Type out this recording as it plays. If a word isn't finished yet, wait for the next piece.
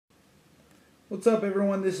What's up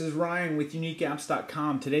everyone, this is Ryan with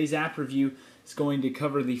UniqueApps.com. Today's app review is going to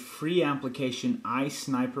cover the free application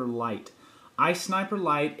iSniper Lite. iSniper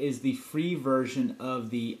Lite is the free version of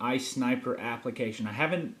the iSniper application. I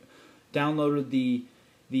haven't downloaded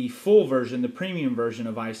the full version, the premium version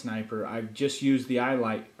of iSniper. I've just used the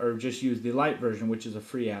the Lite version, which is a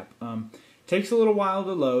free app. Takes a little while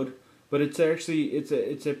to load, but it's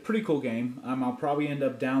a pretty cool game. I'll probably end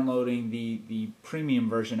up downloading the premium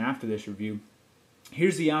version after this review.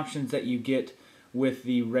 Here's the options that you get with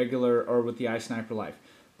the regular or with the iSniper Lite.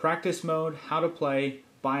 Practice mode, how to play,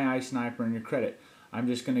 buy iSniper, and your credit. I'm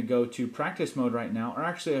just going to go to practice mode right now, or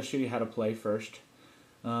actually I'll show you how to play first.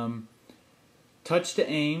 Touch to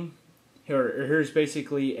aim. Here's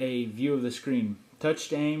basically a view of the screen. Touch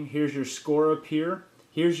to aim. Here's your score up here.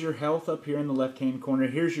 Here's your health up here in the left hand corner.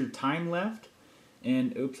 Here's your time left.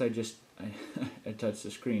 And oops, I touched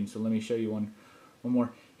the screen, so let me show you one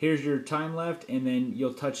more. Here's your time left, and then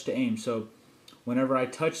you'll touch to aim. So whenever I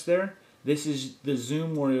touch there, this is the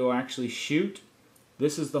zoom where you'll actually shoot.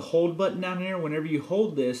 This is the hold button down here. Whenever you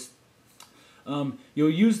hold this, you'll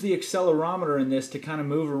use the accelerometer in this to kind of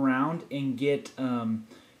move around and get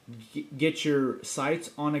your sights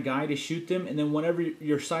on a guy to shoot them. And then whenever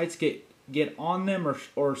your sights get on them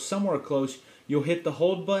or somewhere close, you'll hit the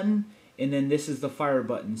hold button, and then this is the fire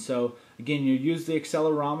button. So again, you use the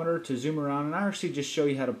accelerometer to zoom around, and I'll actually just show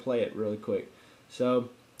you how to play it really quick. So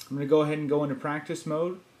I'm going to go ahead and go into practice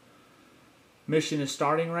mode. Mission is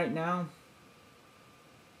starting right now.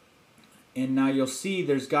 And now you'll see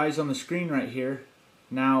there's guys on the screen right here.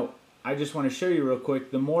 Now, I just want to show you real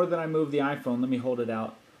quick, the more that I move the iPhone, let me hold it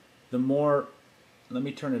out, the more, let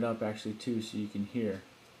me turn it up actually too so you can hear.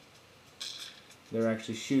 They're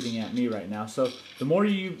actually shooting at me right now. So the more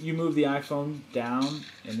you move the iPhone down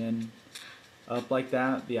and then up like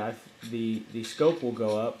that, the scope will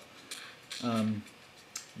go up.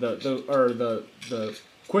 The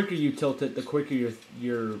quicker you tilt it, the quicker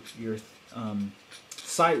your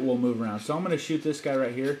sight will move around. So I'm going to shoot this guy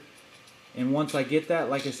right here, and once I get that,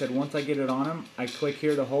 like I said, once I get it on him, I click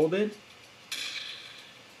here to hold it,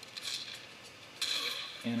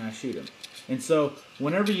 and I shoot him. And so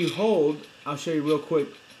whenever you hold, I'll show you real quick,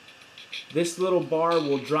 this little bar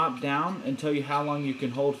will drop down and tell you how long you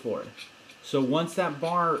can hold for it. So once that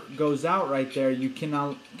bar goes out right there, you can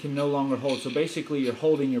no longer hold. So basically you're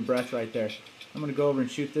holding your breath right there. I'm going to go over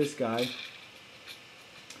and shoot this guy.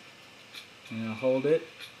 And I'll hold it.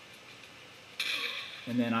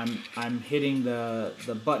 And then I'm hitting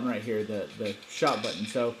the button right here, the shot button.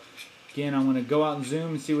 So again, I'm going to go out and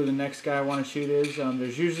zoom and see where the next guy I want to shoot is.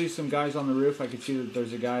 There's usually some guys on the roof. I can see that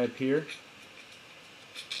there's a guy up here.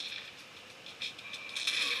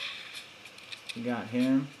 We got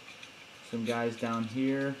him. Some guys down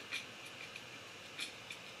here.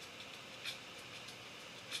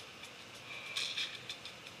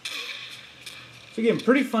 So again,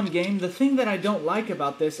 pretty fun game. The thing that I don't like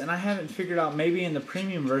about this, and I haven't figured out, maybe in the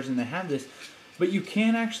premium version they have this, but you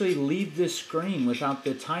can't actually leave this screen without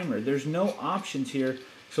the timer. There's no options here.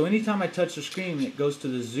 So anytime I touch the screen, it goes to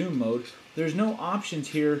the zoom mode. There's no options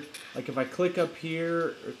here. Like if I click up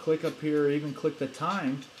here, or even click the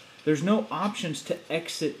time, there's no options to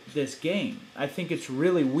exit this game. I think it's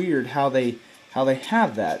really weird how they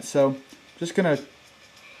have that. So just gonna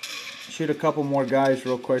shoot a couple more guys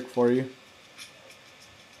real quick for you.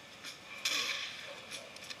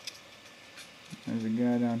 There's a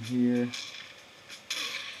guy down here.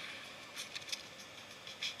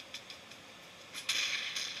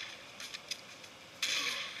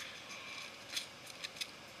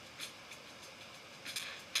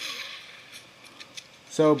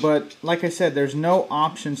 So, but like I said, there's no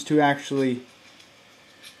options to actually...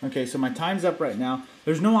 Okay, so my time's up right now.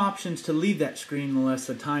 There's no options to leave that screen unless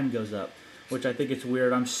the time goes up, which I think it's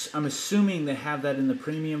weird. I'm assuming they have that in the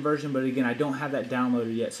premium version, but again, I don't have that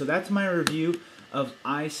downloaded yet. So that's my review of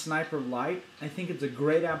iSniper Lite. I think it's a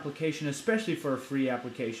great application, especially for a free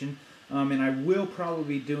application. And I will probably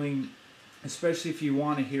be doing, especially if you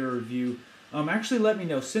want to hear a review, actually let me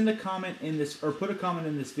know. Send a comment in this, or put a comment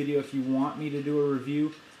in this video if you want me to do a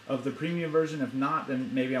review of the premium version. If not, then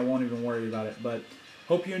maybe I won't even worry about it. But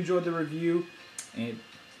hope you enjoyed the review, and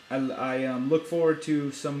I look forward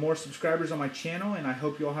to some more subscribers on my channel, and I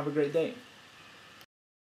hope you all have a great day.